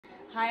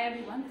Hi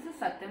everyone, this is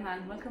Satyam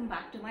and welcome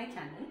back to my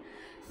channel.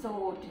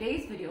 So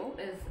today's video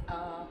is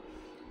a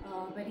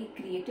very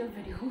creative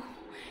video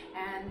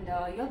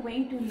and you're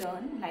going to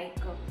learn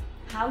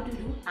how to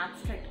do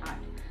abstract art.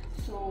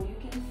 So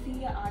you can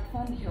see an art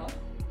form here.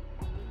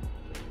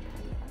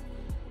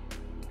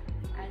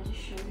 I'll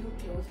just show you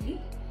closely.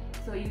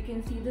 So you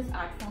can see this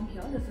art form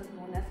here. This is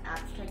known as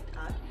abstract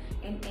art.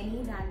 In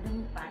any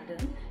random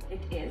pattern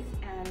it is,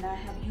 and I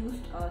have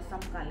used some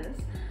colors.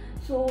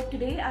 So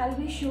today I'll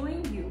be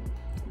showing you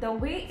the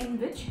way in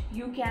which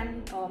you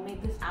can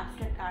make this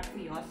abstract art for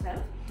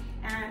yourself,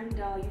 and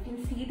you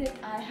can see that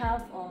I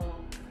have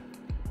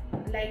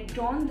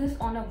drawn this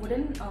on a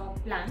wooden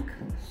plank.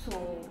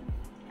 So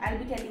I'll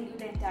be telling you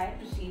the entire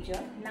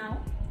procedure.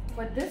 Now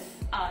for this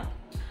art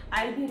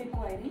I'll be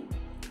requiring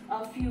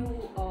a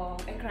few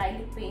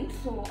acrylic paints.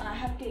 So I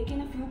have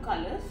taken a few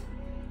colors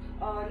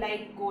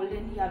like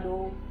golden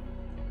yellow,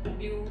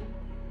 blue,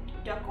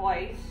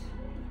 turquoise,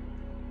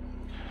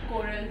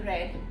 coral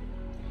red,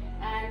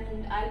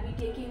 and I'll be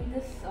taking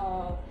this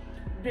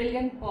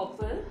brilliant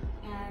purple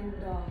and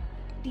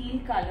teal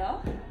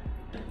color,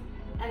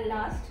 and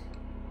last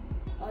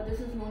this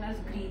is known as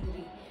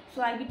greenery.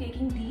 So I'll be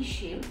taking these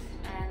shades,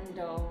 and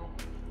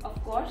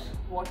of course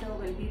water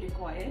will be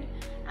required,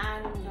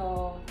 and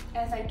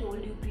as I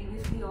told you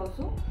previously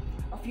also,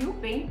 a few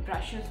paint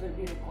brushes will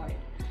be required.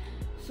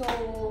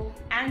 So,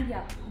 and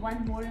yeah,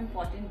 one more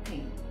important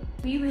thing,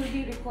 we will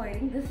be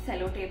requiring this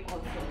sellotape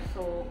also.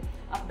 So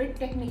a bit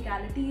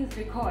technicality is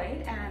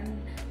required,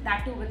 and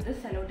that too with this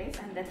sellotape,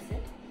 and that's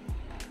it.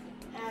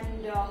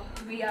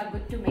 And we are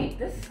good to make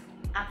this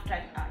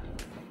abstract art.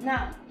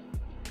 Now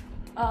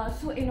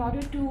so in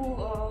order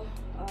to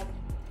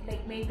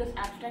make this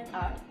abstract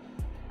art,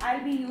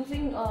 I'll be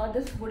using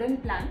this wooden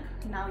plank.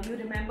 Now you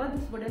remember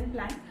this wooden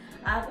plank,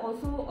 I've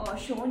also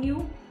shown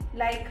you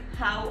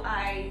how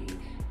I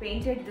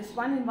painted this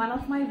one in one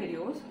of my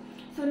videos.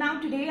 So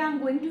now today I'm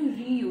going to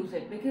reuse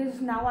it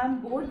because now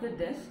I'm bored with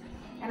this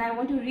and I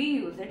want to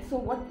reuse it. So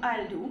what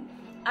I'll do,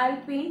 I'll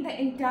paint the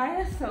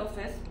entire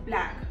surface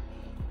black,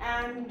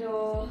 and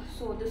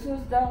so this is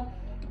the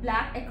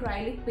black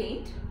acrylic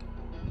paint,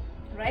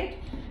 right?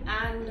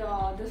 And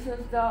this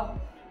is the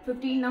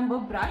 15 number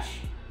brush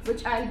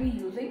which I'll be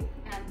using,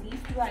 and these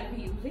two I'll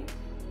be using,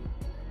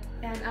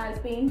 and I'll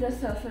paint the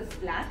surface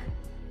black.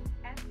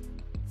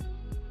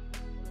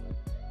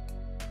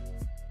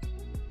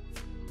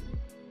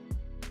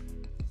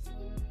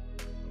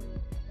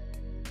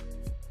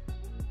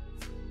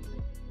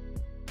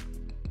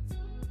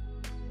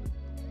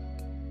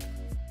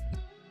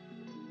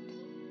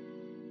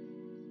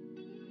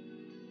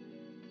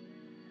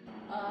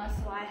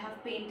 So I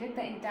have painted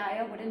the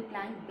entire wooden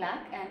plank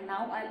black, and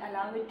now I'll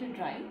allow it to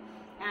dry,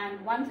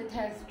 and once it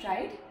has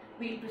dried,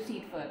 we'll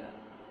proceed further.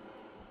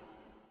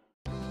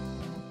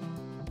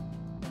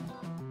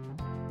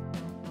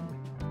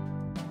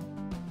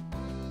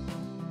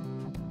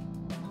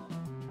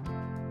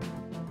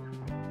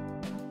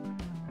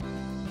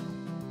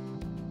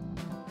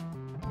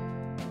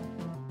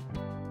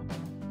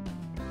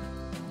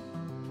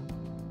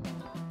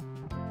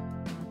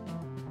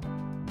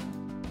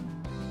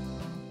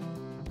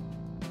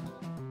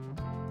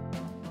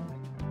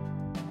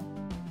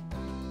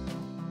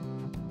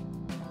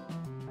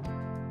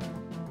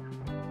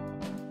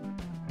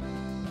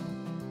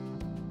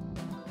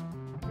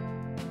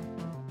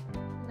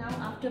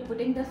 After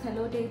putting the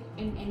sellotape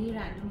in any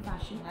random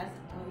fashion, as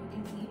you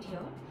can see it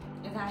here,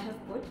 as I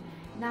have put,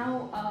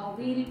 now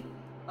we'll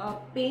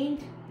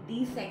paint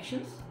these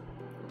sections,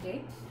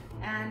 okay?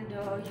 And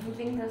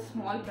using the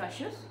small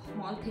brushes,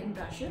 small thin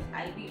brushes,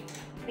 I'll be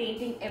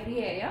painting every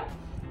area,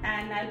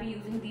 and I'll be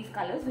using these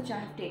colors which I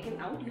have taken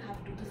out. You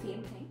have to do the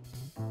same thing.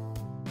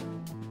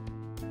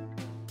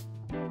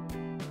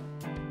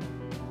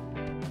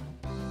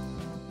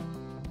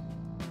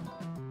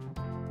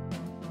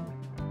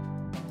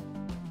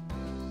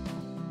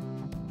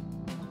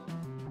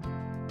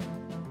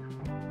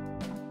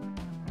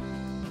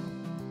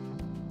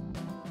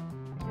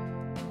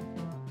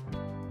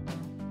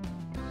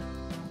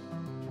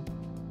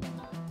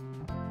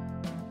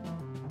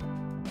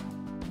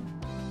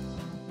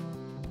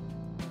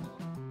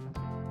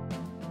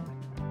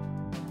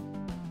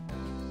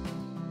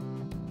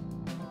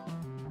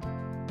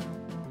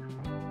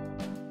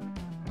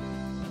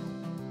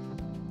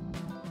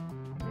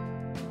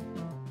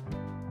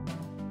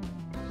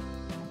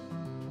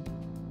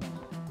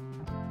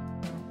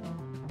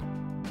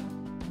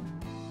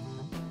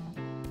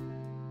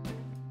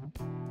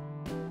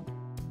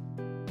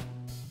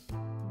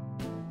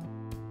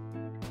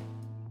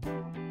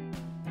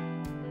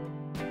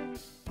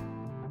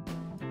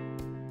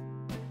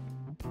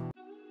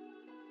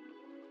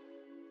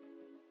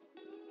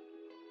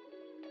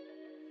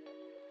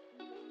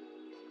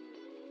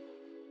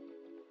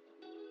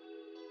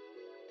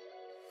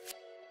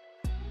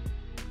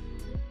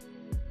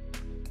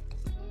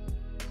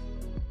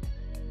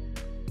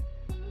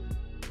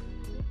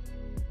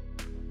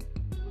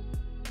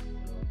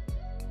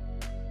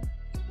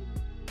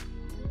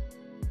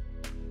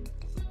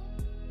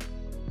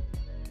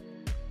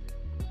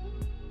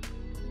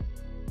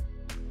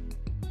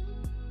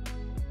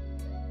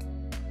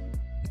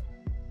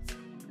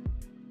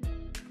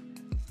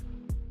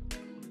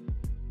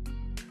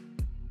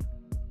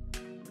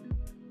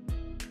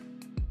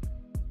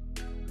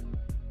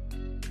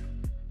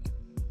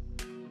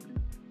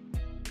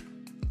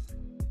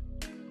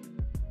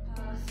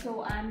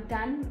 So I'm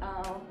done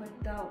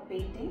with the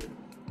painting.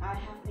 I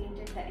have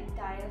painted the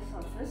entire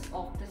surface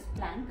of this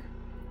plank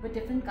with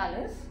different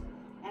colors,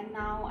 and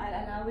now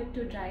I'll allow it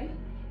to dry,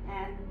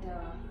 and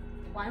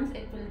once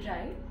it will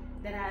dry,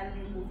 then I'll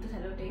remove the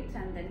sellotapes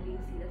and then we'll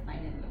see the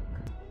final look.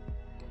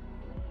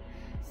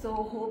 So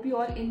hope you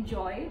all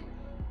enjoyed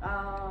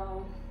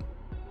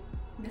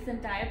this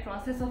entire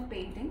process of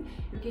painting.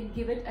 You can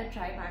give it a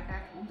try back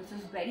at home. This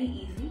is very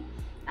easy.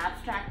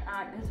 Abstract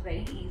art is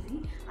very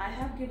easy. I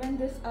have given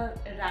this a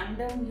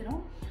random,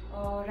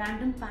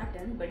 random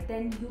pattern, but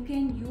then you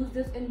can use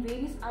this in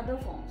various other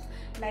forms.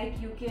 Like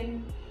you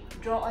can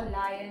draw a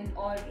lion,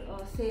 or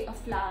say a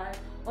flower,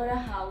 or a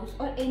house,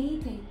 or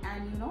anything,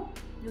 and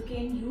you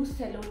can use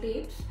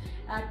sellotapes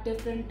at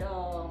different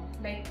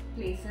like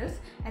places,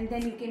 and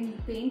then you can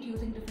paint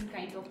using different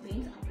kinds of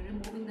paints. After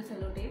removing the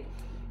sellotape,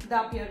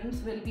 the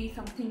appearance will be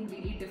something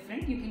really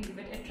different. You can give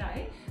it a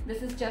try.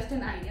 This is just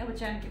an idea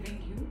which I am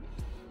giving you.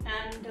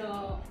 And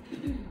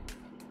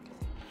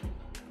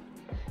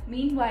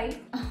meanwhile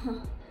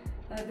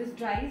this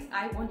dries,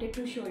 I wanted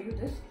to show you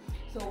this.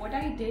 So what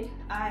I did,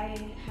 I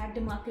had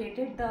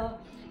demarcated the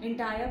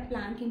entire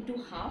plank into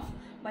half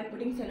by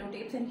putting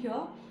sellotapes, and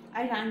here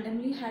I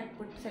randomly had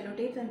put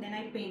sellotapes and then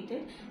I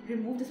painted,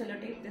 removed the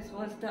sellotape. This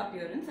was the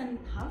appearance, and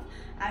half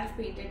I have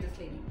painted this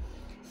lady.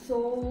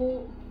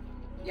 So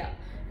yeah,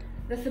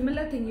 the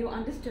similar thing you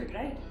understood,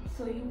 right?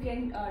 So you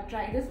can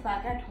try this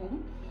back at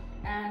home,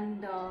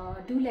 and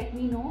do let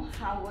me know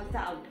how was the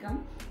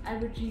outcome. I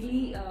would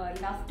really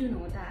love to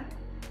know that.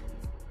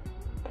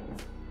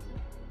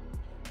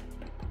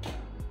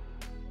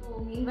 So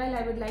meanwhile,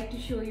 I would like to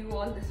show you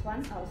all this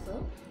one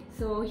also.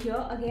 So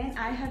here again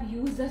I have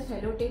used the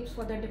sellotapes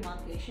for the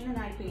demarcation, and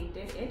I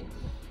painted it.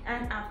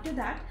 And after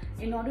that,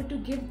 in order to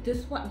give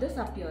this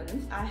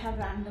appearance, I have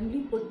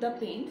randomly put the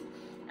paints,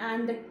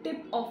 and the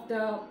tip of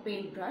the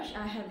paintbrush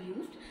I have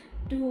used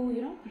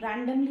to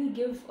randomly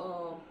give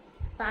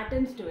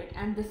patterns to it,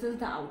 and this is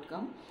the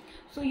outcome.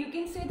 So you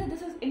can say that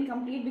this is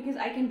incomplete because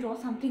I can draw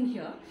something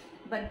here,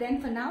 but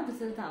then for now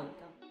this is the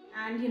outcome.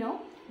 And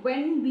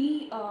when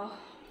we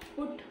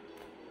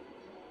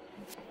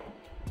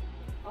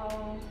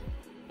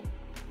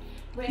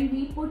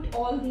put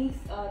all these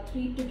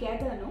three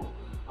together,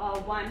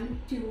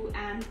 1, 2,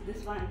 and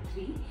this one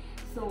 3,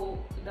 so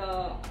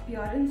the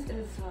appearance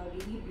is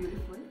really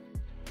beautiful.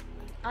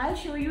 I'll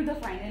show you the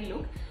final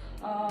look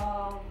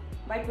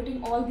by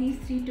putting all these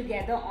 3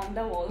 together on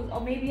the walls, or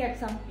maybe at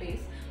some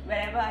place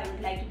wherever I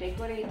would like to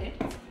decorate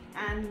it,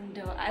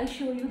 and I'll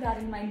show you that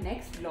in my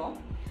next vlog.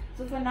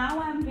 So for now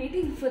I'm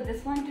waiting for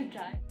this one to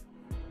dry.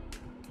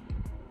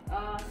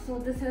 So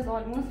this has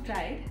almost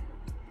dried.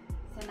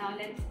 So now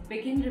let's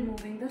begin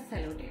removing the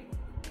sellotape.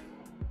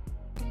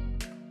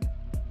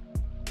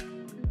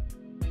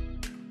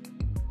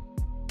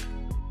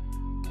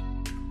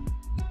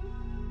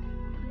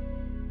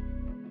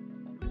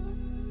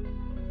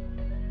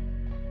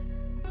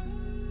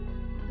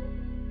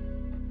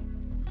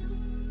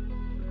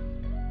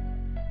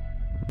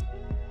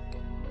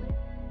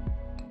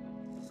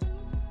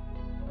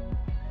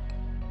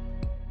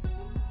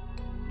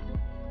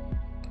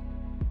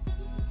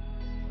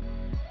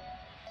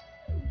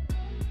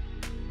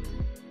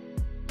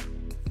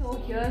 So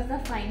here's the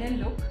final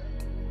look.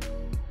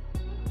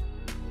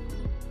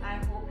 I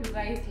hope you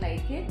guys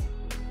like it.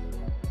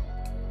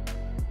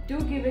 Do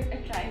give it a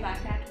try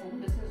back at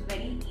home. This is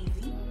very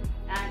easy,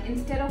 and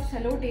instead of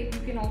sellotape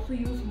you can also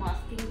use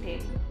masking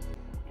tape,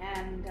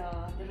 and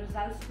the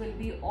results will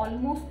be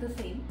almost the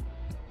same.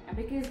 And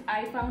because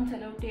I found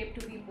sellotape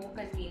to be more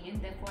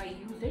convenient, therefore I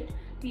used it.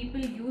 People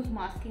use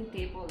masking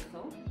tape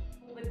also.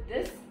 With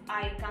this,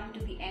 I come to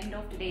the end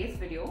of today's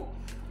video.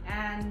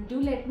 And do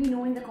let me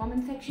know in the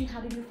comment section,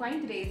 how did you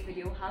find today's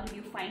video? How did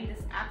you find this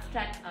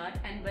abstract art,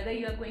 and whether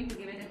you are going to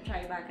give it a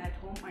try back at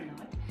home or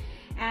not.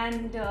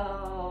 And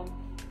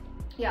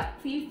yeah,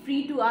 feel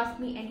free to ask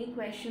me any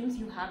questions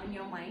you have in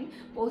your mind.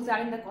 Post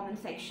that in the comment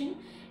section.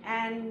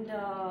 And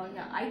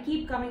yeah, I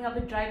keep coming up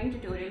with driving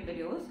tutorial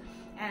videos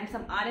and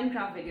some art and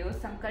craft videos,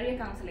 some career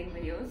counseling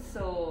videos.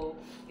 So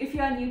if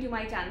you are new to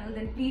my channel,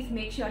 then please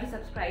make sure to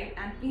subscribe,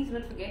 and please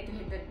don't forget to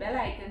hit that bell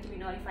icon to be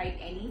notified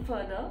any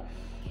further.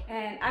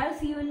 And I'll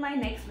see you in my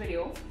next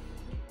video.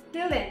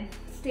 Till then,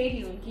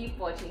 stay tuned, keep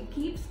watching,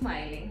 keep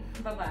smiling.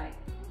 Bye bye.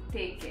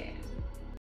 Take care.